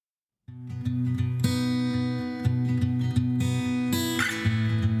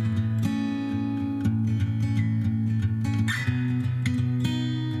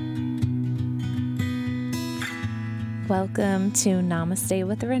Welcome to Namaste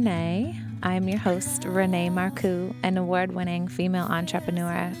with Renee. I'm your host, Renee Marcoux, an award-winning female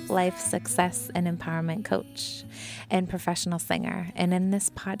entrepreneur, life success and empowerment coach, and professional singer. And in this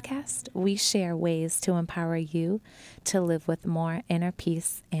podcast, we share ways to empower you to live with more inner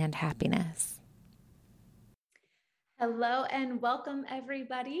peace and happiness. Hello and welcome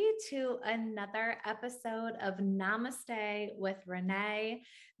everybody to another episode of Namaste with Renee,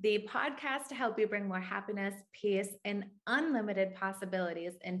 the podcast to help you bring more happiness, peace, and unlimited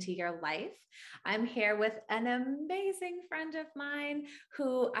possibilities into your life. I'm here with an amazing friend of mine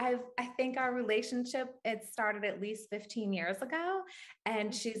who I think our relationship, it started at least 15 years ago,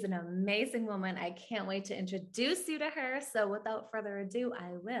 and she's an amazing woman. I can't wait to introduce you to her. So without further ado,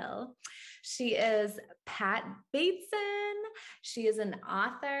 I will. She is Pat Bateson. She is an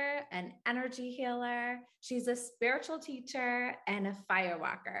author, an energy healer. She's a spiritual teacher and a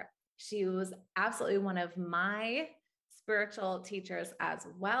firewalker. She was absolutely one of my spiritual teachers as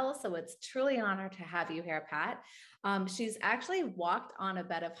well. So it's truly an honor to have you here, Pat. She's actually walked on a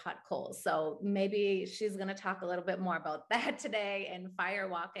bed of hot coals. So maybe she's going to talk a little bit more about that today and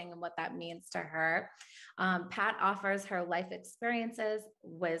firewalking and what that means to her. Pat offers her life experiences,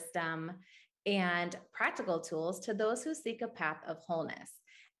 wisdom, and practical tools to those who seek a path of wholeness.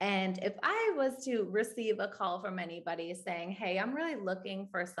 And if I was to receive a call from anybody saying, hey, I'm really looking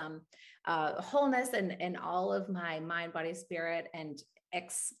for some wholeness in all of my mind, body, spirit, and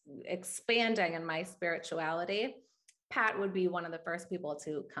expanding in my spirituality, Pat would be one of the first people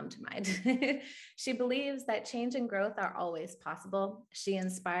to come to mind. She believes that change and growth are always possible. She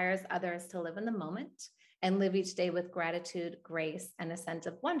inspires others to live in the moment and live each day with gratitude, grace, and a sense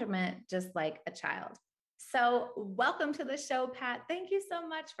of wonderment, just like a child. So welcome to the show, Pat. Thank you so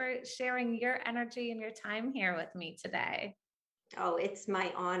much for sharing your energy and your time here with me today. Oh, it's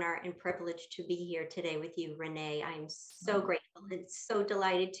my honor and privilege to be here today with you, Renee. I'm so grateful and so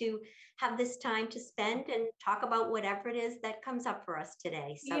delighted to have this time to spend and talk about whatever it is that comes up for us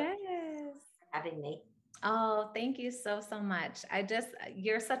today. So yes, thanks for having me. Oh, thank you so much.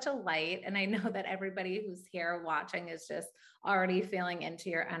 You're such a light. And I know that everybody who's here watching is just already feeling into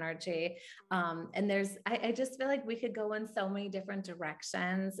your energy. And I just feel like we could go in so many different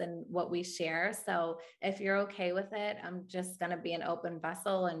directions and what we share. So if you're okay with it, I'm just going to be an open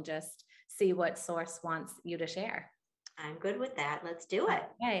vessel and just see what source wants you to share. I'm good with that. Let's do it.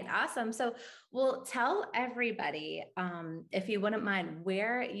 Right. Awesome. So we'll tell everybody, if you wouldn't mind,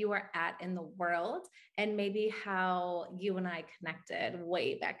 where you are at in the world and maybe how you and I connected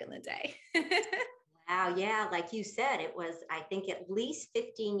way back in the day. Wow. Yeah. Like you said, it was, I think at least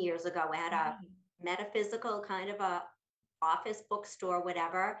 15 years ago. I had a metaphysical kind of a office bookstore,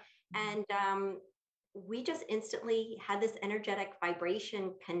 whatever. And we just instantly had this energetic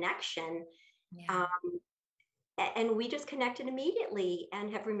vibration connection. Yeah. And we just connected immediately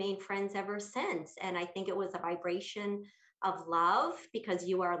and have remained friends ever since. And I think it was a vibration of love because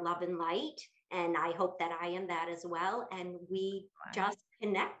you are love and light. And I hope that I am that as well. And we just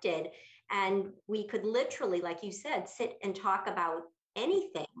connected and we could literally, like you said, sit and talk about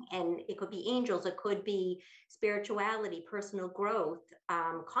anything. And it could be angels, it could be spirituality, personal growth,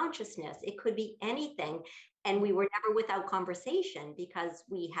 consciousness, it could be anything. And we were never without conversation because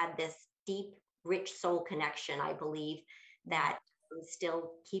we had this deep, rich soul connection, I believe, that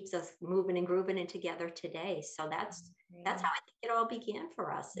still keeps us moving and grooving and together today. So that's how I think it all began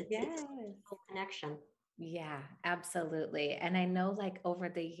for us. It's a soul connection. Yeah, absolutely. And I know like over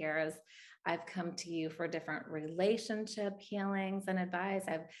the years, I've come to you for different relationship healings and advice.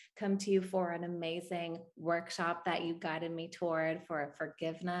 I've come to you for an amazing workshop that you guided me toward for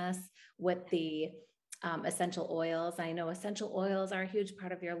forgiveness with the essential oils. I know essential oils are a huge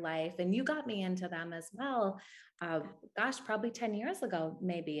part of your life, and you got me into them as well. Probably 10 years ago,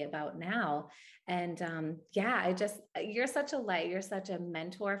 maybe about now. And you're such a light. You're such a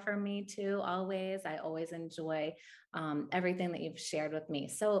mentor for me too. I always enjoy everything that you've shared with me.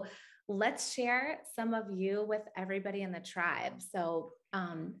 So let's share some of you with everybody in the tribe. So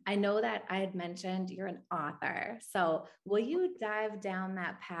I know that I had mentioned you're an author. So will you dive down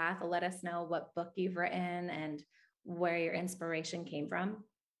that path and let us know what book you've written and where your inspiration came from?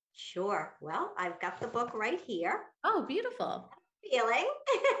 Sure. Well, I've got the book right here. Oh, beautiful. Feeling.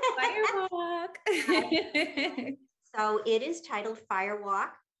 Firewalk. So it is titled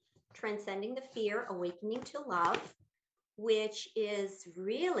Firewalk, Transcending the Fear, Awakening to Love, which is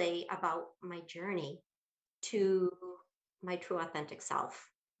really about my journey to my true authentic self.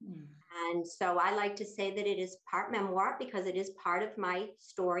 And so I like to say that it is part memoir because it is part of my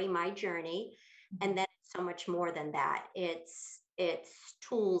story, my journey. And then it's so much more than that. It's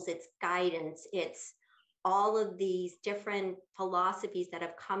tools, it's guidance, it's all of these different philosophies that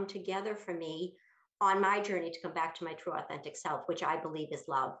have come together for me on my journey to come back to my true authentic self, which I believe is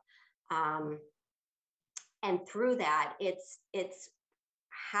love. Um, and through that, it's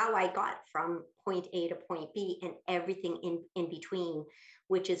how I got from point A to point B and everything in between,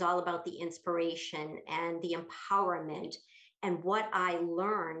 which is all about the inspiration and the empowerment and what I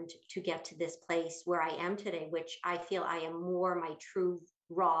learned to get to this place where I am today, which I feel I am more my true,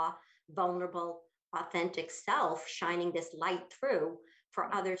 raw, vulnerable, authentic self, shining this light through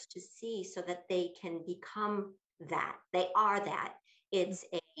for others to see so that they can become that. They are that. It's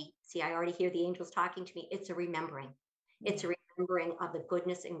a, see, I already hear the angels talking to me. It's a remembering. It's a remembering of the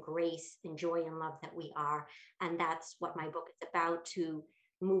goodness and grace and joy and love that we are. And that's what my book is about, to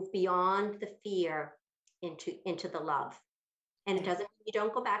move beyond the fear into the love. And it doesn't, you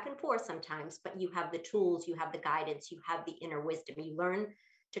don't go back and forth sometimes, but you have the tools, you have the guidance, you have the inner wisdom. You learn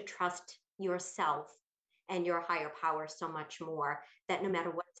to trust yourself and your higher power so much more that no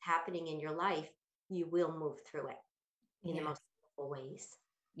matter what's happening in your life, you will move through it in the most beautiful ways.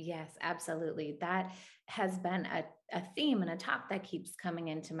 Yes, absolutely. That has been a theme and a talk that keeps coming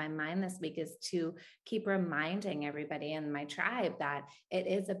into my mind this week, is to keep reminding everybody in my tribe that it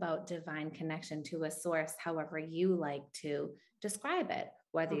is about divine connection to a source, however you like to describe it,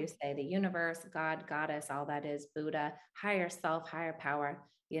 whether you say the universe, God, goddess, all that is, Buddha, higher self, higher power,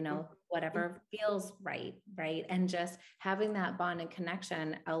 whatever feels right. Right. And just having that bond and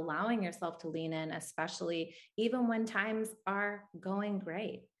connection, allowing yourself to lean in, especially even when times are going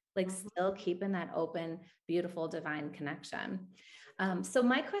great, like still keeping that open, beautiful, divine connection. So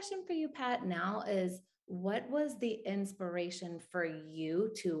my question for you, Pat, now is, what was the inspiration for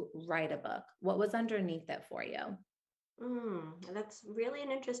you to write a book? What was underneath it for you? That's really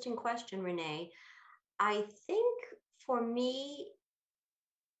an interesting question, Renee. I think for me,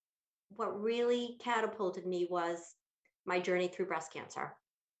 what really catapulted me was my journey through breast cancer.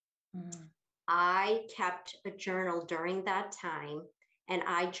 I kept a journal during that time, and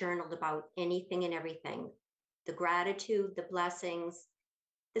I journaled about anything and everything, the gratitude, the blessings,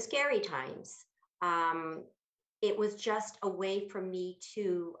 the scary times. It was just a way for me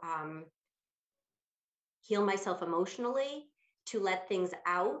to heal myself emotionally, to let things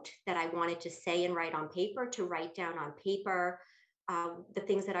out that I wanted to say and write on paper, to write down on paper the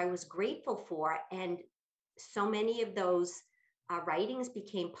things that I was grateful for. And so many of those writings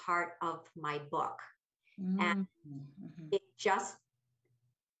became part of my book. And it just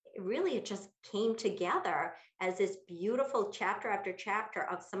it just came together as this beautiful chapter after chapter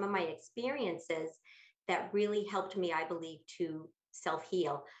of some of my experiences that really helped me, I believe, to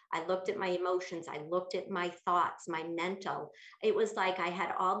self-heal. I looked at my emotions, I looked at my thoughts, my mental. It was like I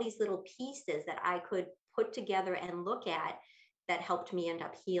had all these little pieces that I could put together and look at that helped me end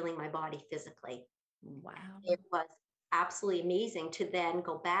up healing my body physically. Wow. It was absolutely amazing to then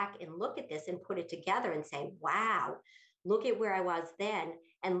go back and look at this and put it together and say, wow, look at where I was then,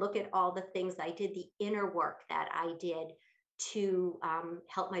 and look at all the things I did, the inner work that I did to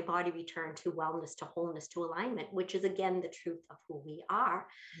help my body return to wellness, to wholeness, to alignment, which is again the truth of who we are.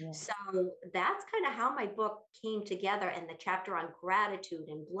 Yes. So that's kind of how my book came together, and the chapter on gratitude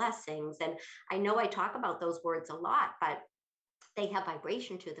and blessings. And I know I talk about those words a lot, but they have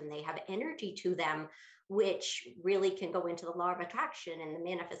vibration to them, they have energy to them, which really can go into the law of attraction and the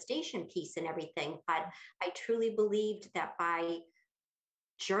manifestation piece and everything. But I truly believed that by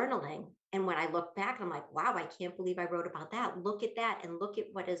journaling, and when I look back, I'm like, wow, I can't believe I wrote about that. Look at that. And look at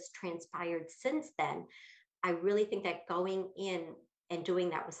what has transpired since then. I really think that going in and doing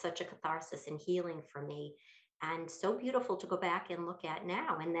that was such a catharsis and healing for me. And so beautiful to go back and look at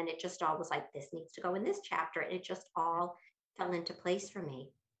now. And then it just all was like, this needs to go in this chapter. And it just all fell into place for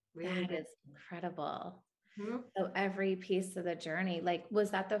me. Really, that is incredible. Mm-hmm. So every piece of the journey, like,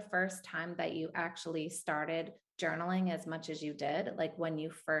 was that the first time that you actually started journaling as much as you did? Like when you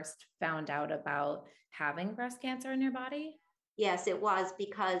first found out about having breast cancer in your body? Yes, it was,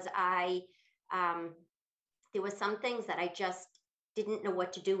 because there was some things that I just didn't know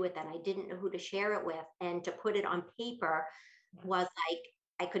what to do with, and I didn't know who to share it with. And to put it on paper was like,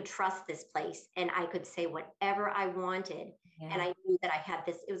 I could trust this place and I could say whatever I wanted. Yeah. And I knew that I had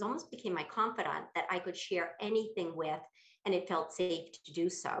this, it was almost became my confidant that I could share anything with, and it felt safe to do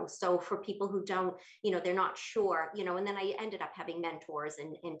so. So for people who don't, they're not sure, and then I ended up having mentors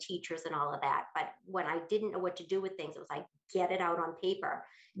and teachers and all of that. But when I didn't know what to do with things, it was like, get it out on paper,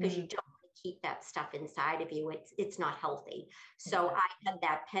 because you don't keep that stuff inside of you. It's not healthy. So exactly. I had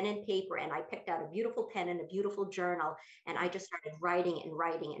that pen and paper, and I picked out a beautiful pen and a beautiful journal, and I just started writing and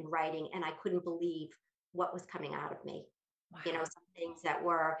writing and writing, and I couldn't believe what was coming out of me. You know, Wow. some things that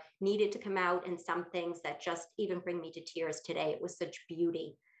were needed to come out and some things that just even bring me to tears today. It was such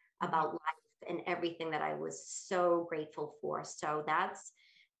beauty Yeah. about life and everything that I was so grateful for. So that's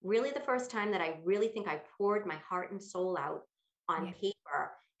really the first time that I really think I poured my heart and soul out on Yeah.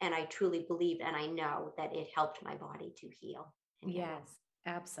 paper. And I truly believed and I know that it helped my body to heal and get well. Yes,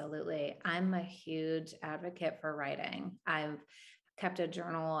 absolutely. I'm a huge advocate for writing. I've kept a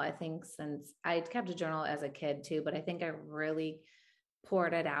journal, I think, since I kept a journal as a kid too, but I think I really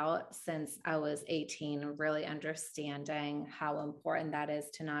poured it out since I was 18, really understanding how important that is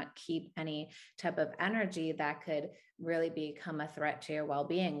to not keep any type of energy that could really become a threat to your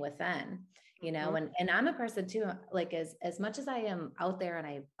well-being within. You know, Mhm. and I'm a person too, like as much as I am out there and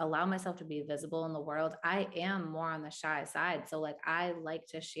I allow myself to be visible in the world, I am more on the shy side. So like I like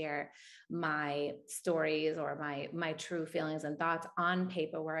to share my stories or my true feelings and thoughts on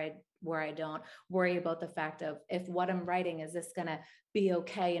paper where I don't worry about the fact of if what I'm writing is this going to be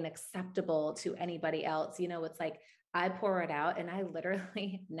okay and acceptable to anybody else. You know, it's like I pour it out and I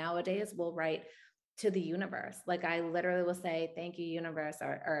literally nowadays will write to the universe. Like I literally will say, thank you, universe,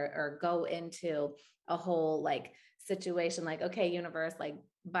 or go into a whole like situation like, okay, universe, like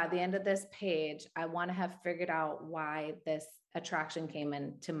by the end of this page, I want to have figured out why this attraction came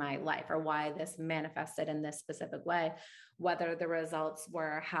into my life or why this manifested in this specific way, whether the results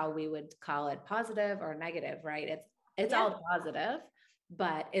were how we would call it positive or negative, right? It's Yeah. all positive,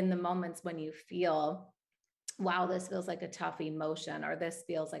 but in the moments when you feel wow, this feels like a tough emotion, or this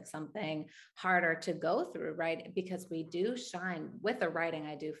feels like something harder to go through, right? Because we do shine with the writing.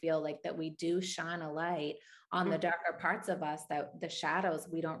 I do feel like that we do shine a light on the Mhm. darker parts of us, that the shadows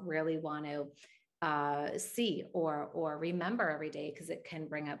we don't really want to see or remember every day because it can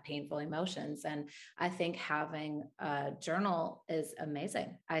bring up painful emotions. And I think having a journal is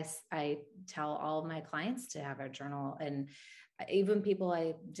amazing. I tell all of my clients to have a journal, and even people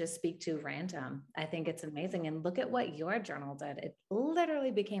I just speak to random. I think it's amazing. And look at what your journal did. It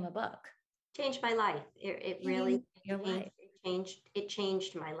literally became a book. Changed my life. It really Changed your changed. life. It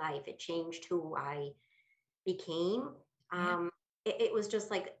changed my life. It changed who I became. Yeah. Um, it was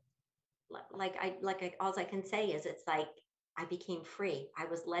just all I can say is it's like I became free. I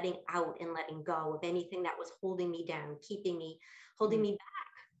was letting out and letting go of anything that was holding me down, holding Mm. me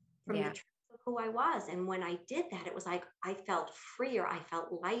back from the Yeah. truth of who I was. And when I did that, it was like I felt freer, I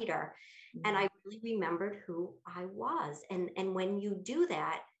felt lighter, and Yeah. I really remembered who I was. And when you do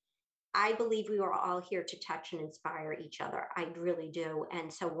that, I believe we were all here to touch and inspire each other. I really do.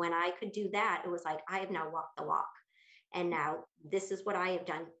 And so when I could do that, it was like I have now walked the walk. And now this is what I have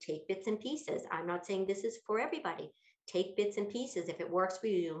done. Take bits and pieces. I'm not saying this is for everybody. Take bits and pieces. If it works for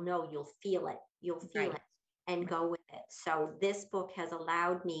you, you'll know, you'll feel it. You'll feel Right. it and go with it. So this book has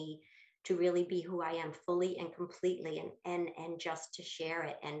allowed me to really be who I am fully and completely and just to share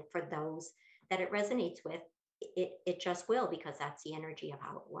it. And for those that it resonates with, it just will, because that's the energy of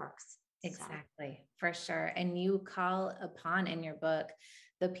how it works. So Exactly, for sure. And you call upon in your book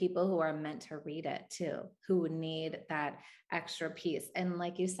the people who are meant to read it too, who need that extra piece. And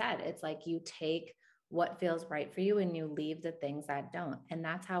like you said, it's like you take what feels right for you and you leave the things that don't. And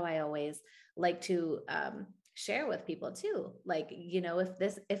that's how I always like to share with people too. Like, you know,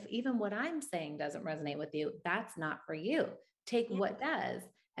 if even what I'm saying doesn't resonate with you, that's not for you. Take yeah, what does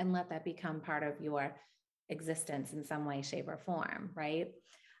and let that become part of your existence in some way, shape, or form, right?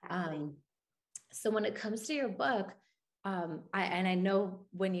 exactly. Um, so when it comes to your book, I know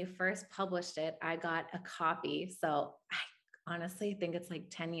when you first published it, I got a copy. So I honestly think it's like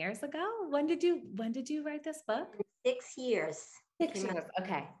 10 years ago. When did you write this book? 6 years. It Six came out. years.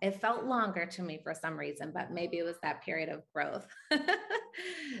 Okay. It felt longer to me for some reason, but maybe it was that period of growth.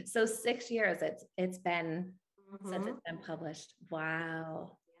 So 6 years it's been since Mhm. it's been published.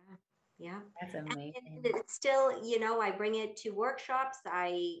 Wow. Yeah, yeah. That's And amazing. it's still, I bring it to workshops. When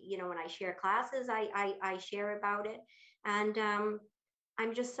I share classes, I share about it. And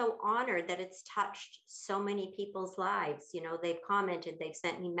I'm just so honored that it's touched so many people's lives. They've commented, they've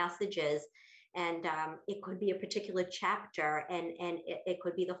sent me messages, and it could be a particular chapter, and it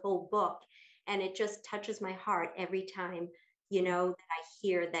could be the whole book. And it just touches my heart every time, that I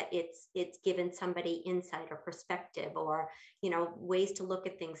hear that it's given somebody insight or perspective, or ways to look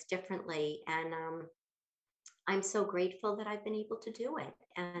at things differently. And I'm so grateful that I've been able to do it.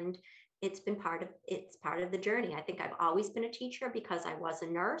 And it's part of the journey. I think I've always been a teacher because I was a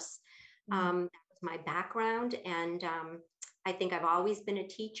nurse. Mm. That was my background. And I think I've always been a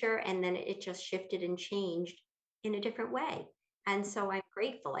teacher. And then it just shifted and changed in a different way. And so I'm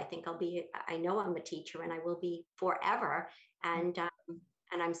grateful. I know I'm a teacher and I will be forever. And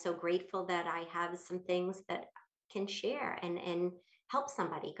I'm so grateful that I have some things that can share and help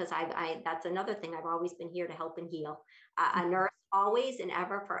somebody. Because I that's another thing. I've always been here to help and heal. A nurse always and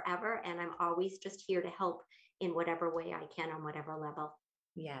ever, forever. And I'm always just here to help in whatever way I can on whatever level.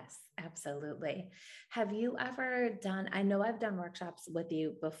 Yes, absolutely. Have you ever done, I know I've done workshops with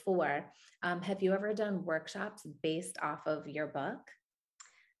you before. Have you ever done workshops based off of your book?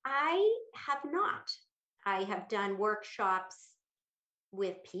 I have not. I have done workshops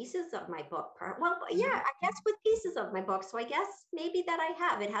with pieces of my book. Well, yeah, I guess with pieces of my book. So I guess maybe that I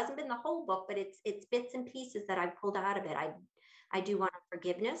have. It hasn't been the whole book, but it's bits and pieces that I've pulled out of it. I do one on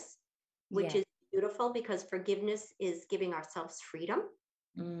forgiveness, which Yeah. is beautiful because forgiveness is giving ourselves freedom.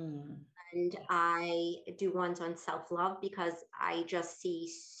 Mm. And I do ones on self-love because I just see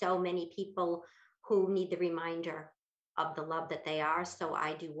so many people who need the reminder of the love that they are. So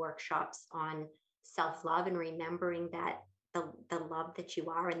I do workshops on self-love and remembering that the love that you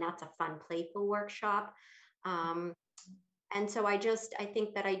are, and that's a fun, playful workshop. Um, and so I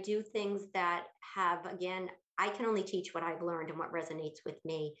think that I do things that have, again, I can only teach what I've learned and what resonates with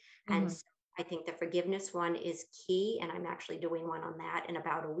me. And Mhm. so I think the forgiveness one is key. And I'm actually doing one on that in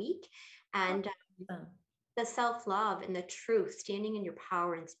about a week. And Awesome. the self love and the truth, standing in your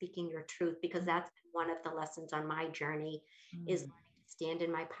power and speaking your truth, because that's been one of the lessons on my journey is Mm. learning to stand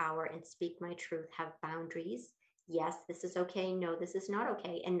in my power and speak my truth, have boundaries. Yes, this is okay. No, this is not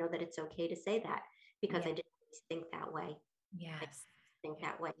okay. And know that it's okay to say that because Yeah. I didn't always think that way. I Yes. think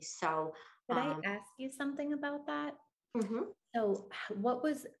Yeah. that way. So, Could I um, ask you something about that? mhm, So, what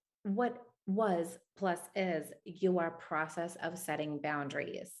was plus is your process of setting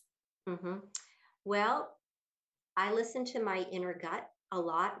boundaries? mhm. Well, I listen to my inner gut a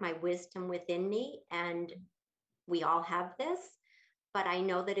lot, my wisdom within me, and we all have this. But I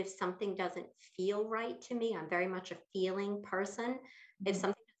know that if something doesn't feel right to me, I'm very much a feeling person. If Mhm.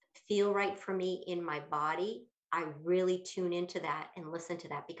 something doesn't feel right for me in my body, I really tune into that and listen to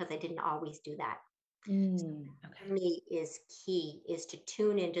that because I didn't always do that. Mm. For Okay. me is key is to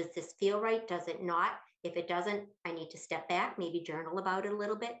tune in. Does this feel right? Does it not? If it doesn't, I need to step back, maybe journal about it a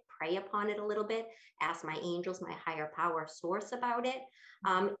little bit, pray upon it a little bit, ask my angels, my higher power source about it.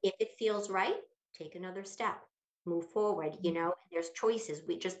 If it feels right, take another step, move forward. You Mhm. know, there's choices.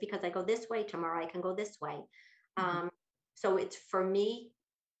 We just because I go this way, tomorrow I can go this way. Mhm. Um, so it's for me,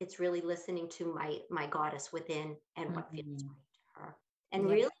 it's really listening to my goddess within and what feels Mhm. right to her and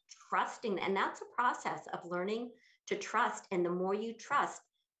Yeah. really trusting. And that's a process of learning to trust. And the more you trust,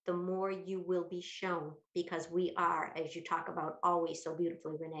 the more you will be shown because we are, as you talk about always so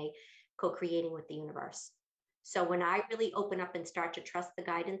beautifully, Renee, co-creating with the universe. So when I really open up and start to trust the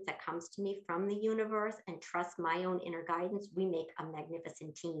guidance that comes to me from the universe and trust my own inner guidance, we make a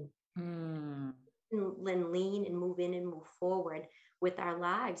magnificent team Mm. and lean and move in and move forward with our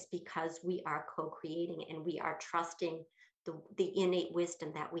lives because we are co-creating and we are trusting the innate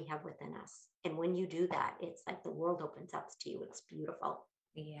wisdom that we have within us. And when you do that, it's like the world opens up to you. It's beautiful.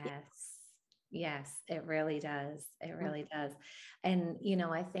 Yeah. Yes. Yes, it really does. It really does. And,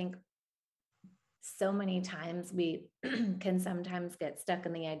 I think so many times we can sometimes get stuck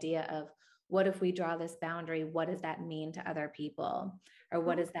in the idea of what if we draw this boundary? What does that mean to other people? Or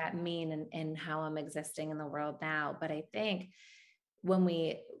what Mhm. does that mean in how I'm existing in the world now? But I think when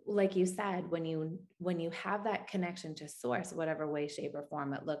we, like you said, when you have that connection to source, whatever way, shape, or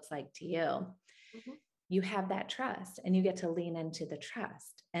form it looks like to you, Mhm. you have that trust and you get to lean into the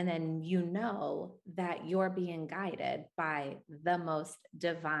trust. And then you know that you're being guided by the most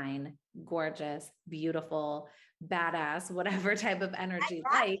divine, gorgeous, beautiful, badass, whatever type of energy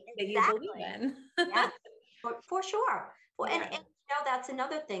Right, light that you believe exactly. in. Yes, for sure. Well, Yeah. and that's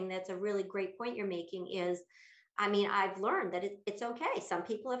another thing that's a really great point you're making is, I mean, I've learned that it's okay. Some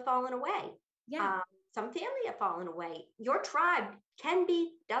people have fallen away. Yeah. Um, some family have fallen away. Your tribe can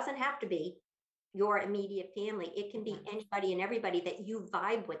be, doesn't have to be your immediate family. It can be Yes. anybody and everybody that you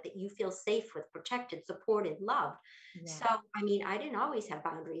vibe with, that you feel safe with, protected, supported, loved. Yeah. So, I mean, I didn't always have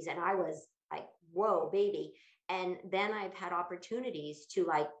boundaries and I was like, whoa, baby. And then I've had opportunities to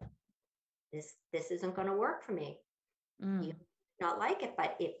like, this isn't going to work for me. You Mm. not like it,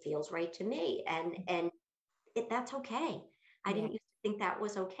 but it feels right to me. That's okay. I Yeah. didn't used to think that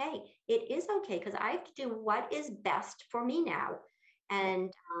was okay. It is okay because I have to do what is best for me now. Yeah.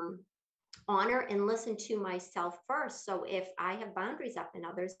 And honor and listen to myself first. So if I have boundaries up and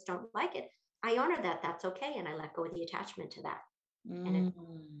others don't like it, I honor that. That's okay. And I let go of the attachment to that. And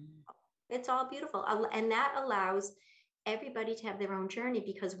Mm. it's all beautiful. And that allows everybody to have their own journey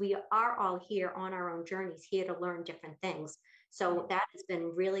because we are all here on our own journeys, here to learn different things. So that has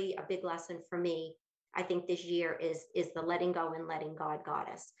been really a big lesson for me. I think this year is the letting go and letting God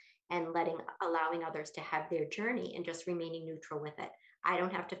goddess. and allowing others to have their journey and just remaining neutral with it. I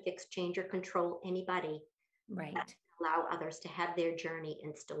don't have to fix, change, or control anybody. Right. Allow others to have their journey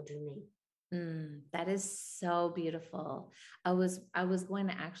and still do me. That is so beautiful. I was going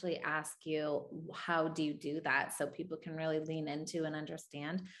to actually ask you, how do you do that so people can really lean into and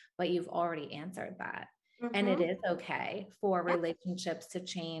understand, but you've already answered that. And it is okay for Yeah. relationships to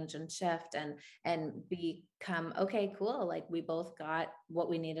change and shift and become okay, cool. Like we both got what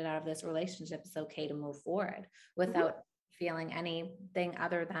we needed out of this relationship. It's okay to move forward without feeling anything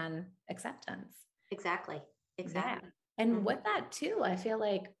other than acceptance. Exactly. Yeah. Exactly. And with that too, I feel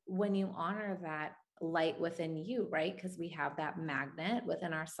like when you honor that light within you, right? Because we have that magnet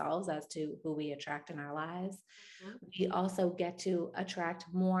within ourselves as to who we attract in our lives. Mhm. We also get to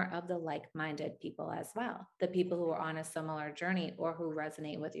attract more of the like-minded people as well. The people who are on a similar journey or who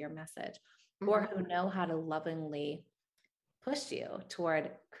resonate with your message or who know how to lovingly push you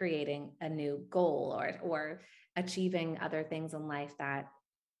toward creating a new goal or achieving other things in life that,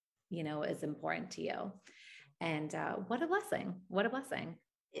 is important to you. And what a blessing. What a blessing.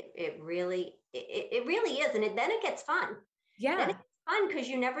 It really is. And then it gets fun. Then Yeah. it's fun because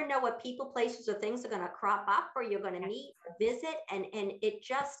you never know what people, places, or things are going to crop up or you're going to meet or visit. And it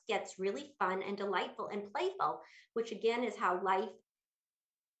just gets really fun and delightful and playful, which again is how life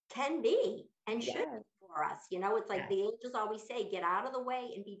can be and should Yes. be for us. It's like the angels always say, get out of the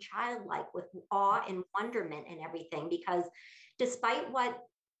way and be childlike with awe and wonderment and everything. Because despite what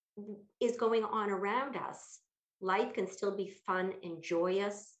is going on around us, life can still be fun and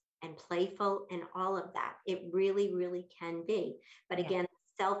joyous and playful and all of that. It really, really can be. But Yeah. again,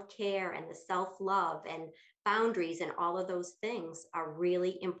 self-care and the self-love and boundaries and all of those things are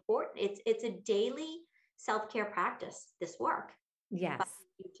really important. It's a daily self-care practice, this work. Yes.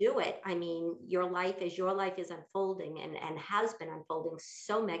 You do it. I mean, your life is unfolding and has been unfolding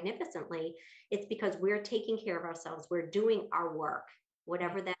so magnificently, it's because we're taking care of ourselves. We're doing our work,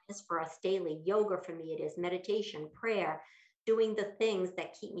 whatever that is for us daily. Yoga for me, it is meditation, prayer, doing the things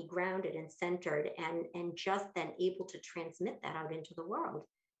that keep me grounded and centered and just then able to transmit that out into the world.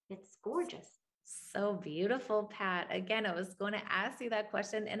 It's gorgeous. So beautiful, Pat. Again, I was going to ask you that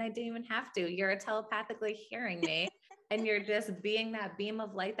question and I didn't even have to. You're telepathically hearing me and you're just being that beam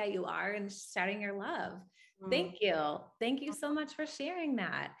of light that you are and shouting your love. Thank you. Thank you so much for sharing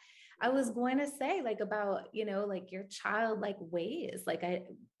that. I was going to say like about, like your childlike ways, like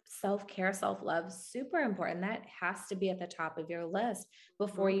self-care, self-love, super important. That has to be at the top of your list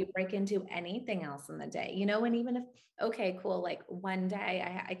before you break into anything else in the day, and even if, okay, cool. Like one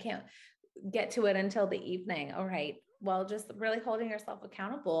day I can't get to it until the evening. All right. Well, just really holding yourself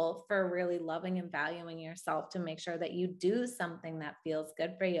accountable for really loving and valuing yourself to make sure that you do something that feels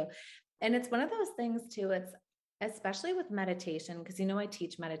good for you. And it's one of those things too. It's especially with meditation, because, I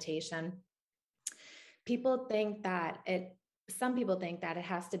teach meditation. Some people think that it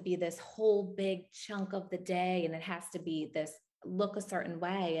has to be this whole big chunk of the day and it has to be this look a certain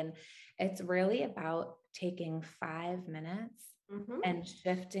way. And it's really about taking 5 minutes and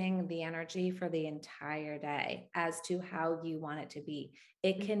shifting the energy for the entire day as to how you want it to be.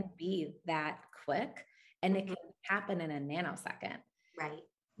 It can be that quick and it can happen in a nanosecond. Right.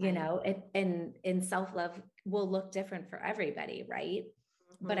 It in self-love will look different for everybody, right?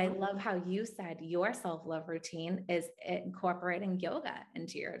 But I love how you said your self-love routine is incorporating yoga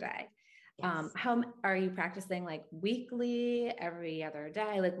into your day. Yes. How are you practicing, like weekly, every other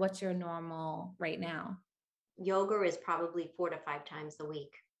day? Like what's your normal right now? Yoga is probably 4 to 5 times a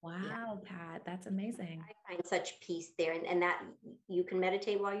week. Yeah. Wow, Pat, that's amazing. I find such peace there. And that you can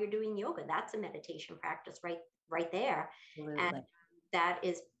meditate while you're doing yoga. That's a meditation practice right there. Absolutely. And that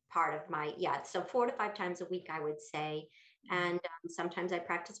is part of so 4 to 5 times a week, I would say. And sometimes I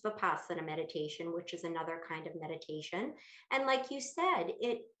practice Vipassana meditation, which is another kind of meditation. And like you said,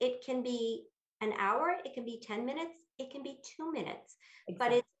 it can be an hour, it can be 10 minutes, it can be 2 minutes. Exactly.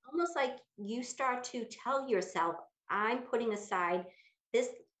 But it's almost like you start to tell yourself, I'm putting aside this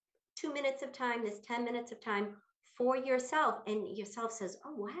 2 minutes of time, this 10 minutes of time for yourself. And yourself says,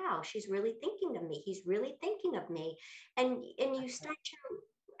 oh, wow, she's really thinking of me. He's really thinking of me. And you start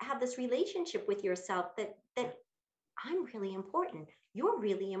to have this relationship with yourself that I'm really important. You're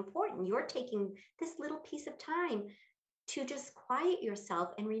really important. You're taking this little piece of time to just quiet yourself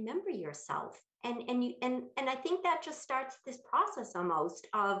and remember yourself. And I think that just starts this process almost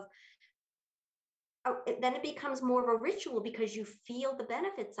of then it becomes more of a ritual because you feel the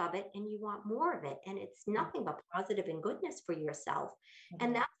benefits of it and you want more of it. And it's nothing but positive and goodness for yourself.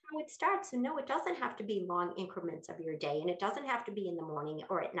 And that's how it starts. So no, it doesn't have to be long increments of your day. And it doesn't have to be in the morning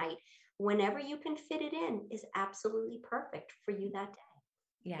or at night. Whenever you can fit it in is absolutely perfect for you that day.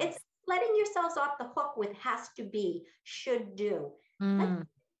 Yes. It's letting yourselves off the hook with has to be, should do. Let's Mm.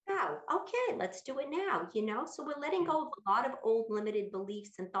 now. Okay, let's do it now, So we're letting go of a lot of old limited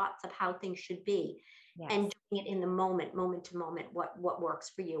beliefs and thoughts of how things should be Yes. and doing it in the moment to moment, what works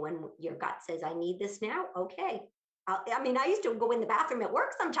for you. And your gut says, I need this now. Okay. I used to go in the bathroom at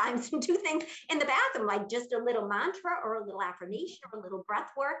work sometimes and do things in the bathroom, like just a little mantra or a little affirmation or a little breath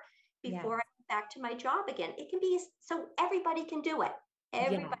work before I go back to my job again. It can be so everybody can do it.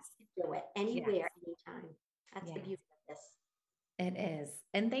 Everybody Yes. can do it anywhere, anytime. That's the Yes. beauty of this. It is.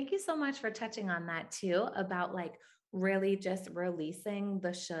 And thank you so much for touching on that too, about like really just releasing the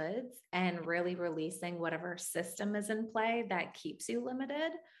shoulds and really releasing whatever system is in play that keeps you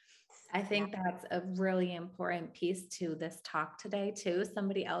limited. I think that's a really important piece to this talk today too.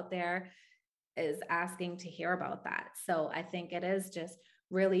 Somebody out there is asking to hear about that. So I think it is just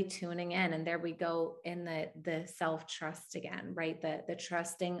really tuning in, and there we go in the self-trust again, right? The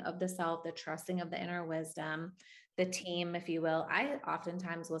trusting of the self, the trusting of the inner wisdom, the team, if you will. I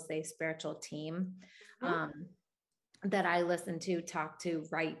oftentimes will say spiritual team. That I listen to, talk to,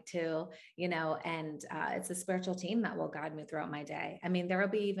 write to, and it's a spiritual team that will guide me throughout my day. I mean, there will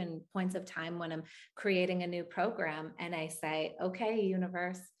be even points of time when I'm creating a new program and I say, okay,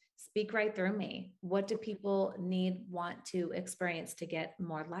 universe, speak right through me. What do people want to experience to get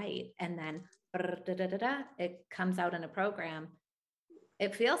more light? And then it comes out in a program.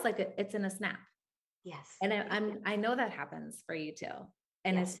 It feels like it's in a snap. Yes. And I know that happens for you too.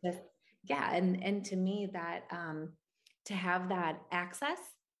 And yes. It's just, yeah. And to me that, to have that access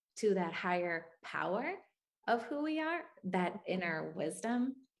to that higher power of who we are, that inner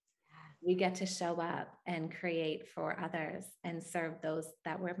wisdom, we get to show up and create for others and serve those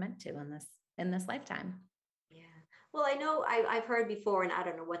that we're meant to in this lifetime. Yeah. Well, I know I've heard before, and I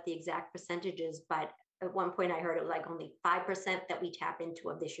don't know what the exact percentage is, but at one point I heard it was like only 5% that we tap into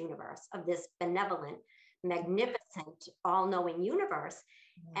of this universe, of this benevolent, magnificent, all-knowing universe.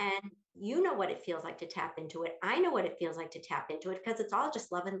 And you know what it feels like to tap into it. I know what it feels like to tap into it because it's all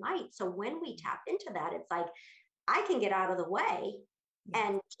just love and light. So when we tap into that, it's like I can get out of the way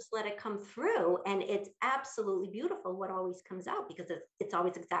and just let it come through. And it's absolutely beautiful what always comes out, because it's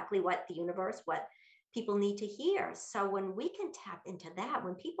always exactly what the universe, what people need to hear. So when we can tap into that,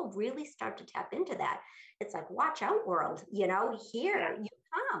 when people really start to tap into that, it's like, watch out, world, here you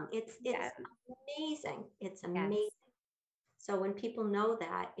come. It's amazing. It's amazing. Yes. So when people know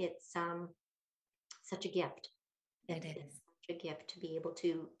that, it's such a gift. It's such a gift to be able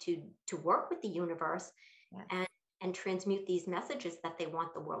to work with the universe and transmute these messages that they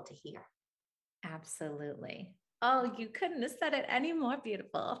want the world to hear. Absolutely. Oh, you couldn't have said it any more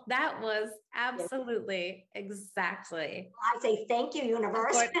beautiful. That was absolutely exactly. I say thank you,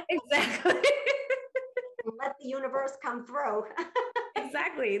 universe. Exactly. Let the universe come through.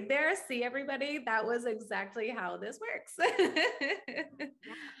 Exactly. There, see everybody, that was exactly how this works.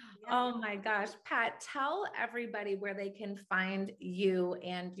 Oh my gosh. Pat, tell everybody where they can find you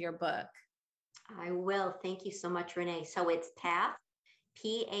and your book. I will. Thank you so much, Renee. So it's Path,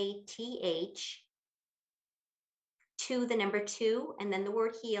 PATH, to the number 2, and then the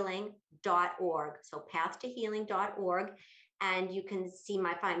word healing.org. So pathtohealing.org. And you can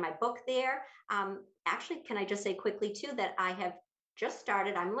find my book there. Actually, can I just say quickly too, that I have just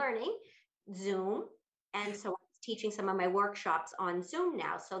started, I'm learning Zoom. And so I'm teaching some of my workshops on Zoom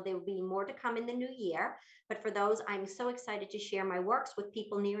now. So there will be more to come in the new year. But for those, I'm so excited to share my works with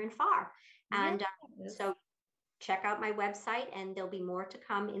people near and far. And so check out my website, and there'll be more to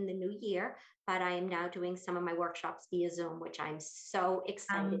come in the new year. But I am now doing some of my workshops via Zoom, which I'm so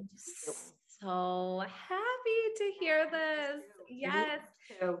excited to do. So happy to hear this. Yes.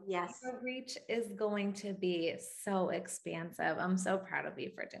 Yes. Your reach is going to be so expansive. I'm so proud of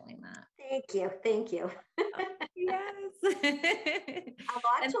you for doing that. Thank you. Thank you. Yes. A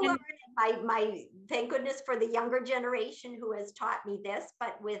lot to learn. My thank goodness for the younger generation who has taught me this,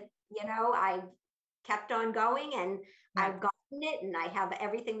 but with, I've kept on going, and I've gotten it, and I have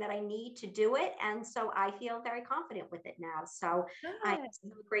everything that I need to do it. And so I feel very confident with it now. So I'm so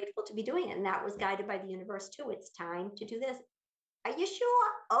grateful to be doing it. And that was guided by the universe too. It's time to do this. Are you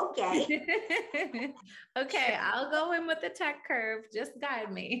sure? Okay. Okay, I'll go in with the tech curve. Just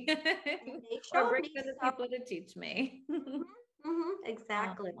guide me. Or bring the people to teach me.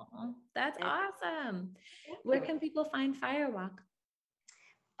 Exactly. Oh, that's awesome. Where can people find Firewalk?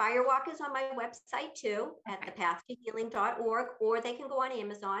 Firewalk is on my website too, at thepathtohealing.org, or they can go on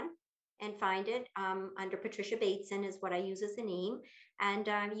Amazon and find it under Patricia Bateson is what I use as a name. And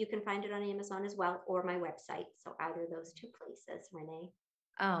you can find it on Amazon as well, or my website. So either of those 2 places, Renee.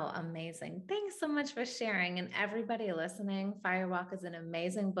 Oh, amazing. Thanks so much for sharing. And everybody listening, Firewalk is an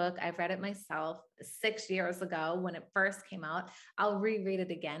amazing book. I've read it myself 6 years ago when it first came out. I'll reread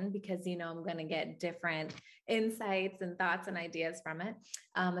it again because, I'm going to get different insights and thoughts and ideas from it.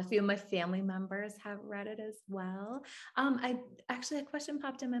 A few of my family members have read it as well. I actually, a question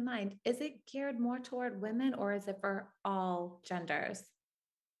popped in my mind. Is it geared more toward women or is it for all genders?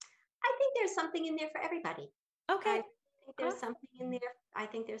 I think there's something in there for everybody. I Okay. think there's something in Awesome. there. I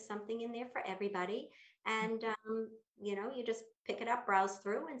think there's something in there for everybody. And you just pick it up, browse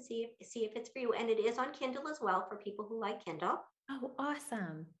through, and see if it's for you. And it is on Kindle as well for people who like Kindle. Oh,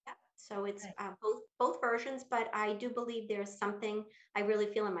 awesome. Yeah. So it's Good. both versions, but I do believe there's something. I really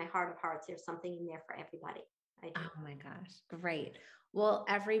feel in my heart of hearts there's something in there for everybody. I do. Oh my gosh, great. Well,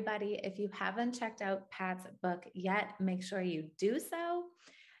 everybody, if you haven't checked out Pat's book yet, make sure you do so.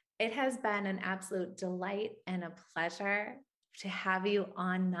 It has been an absolute delight and a pleasure to have you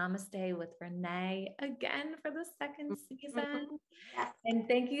on Namaste with Renee again for the second season. Mhm. Yes. And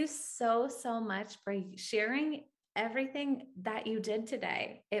thank you so, so much for sharing everything that you did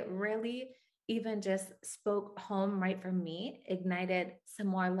today. It really even just spoke home right for me, ignited some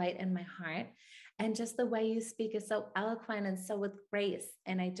more light in my heart. And just the way you speak is so eloquent and so with grace.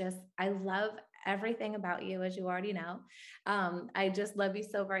 And I love everything about you, as you already know. I just love you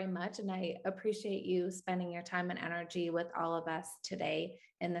so very much. And I appreciate you spending your time and energy with all of us today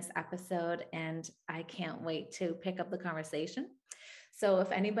in this episode. And I can't wait to pick up the conversation. So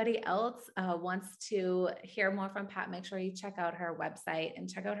if anybody else wants to hear more from Pat, make sure you check out her website and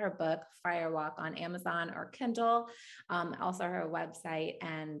check out her book, Firewalk, on Amazon or Kindle. Also her website.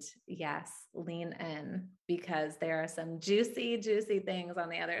 And yes, lean in because there are some juicy, juicy things on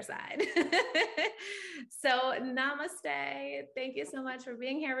the other side. So namaste. Thank you so much for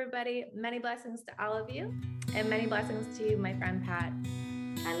being here, everybody. Many blessings to all of you and many blessings to you, my friend Pat.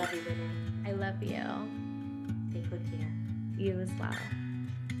 I love you, Renee. I love you. Take good care. You as well.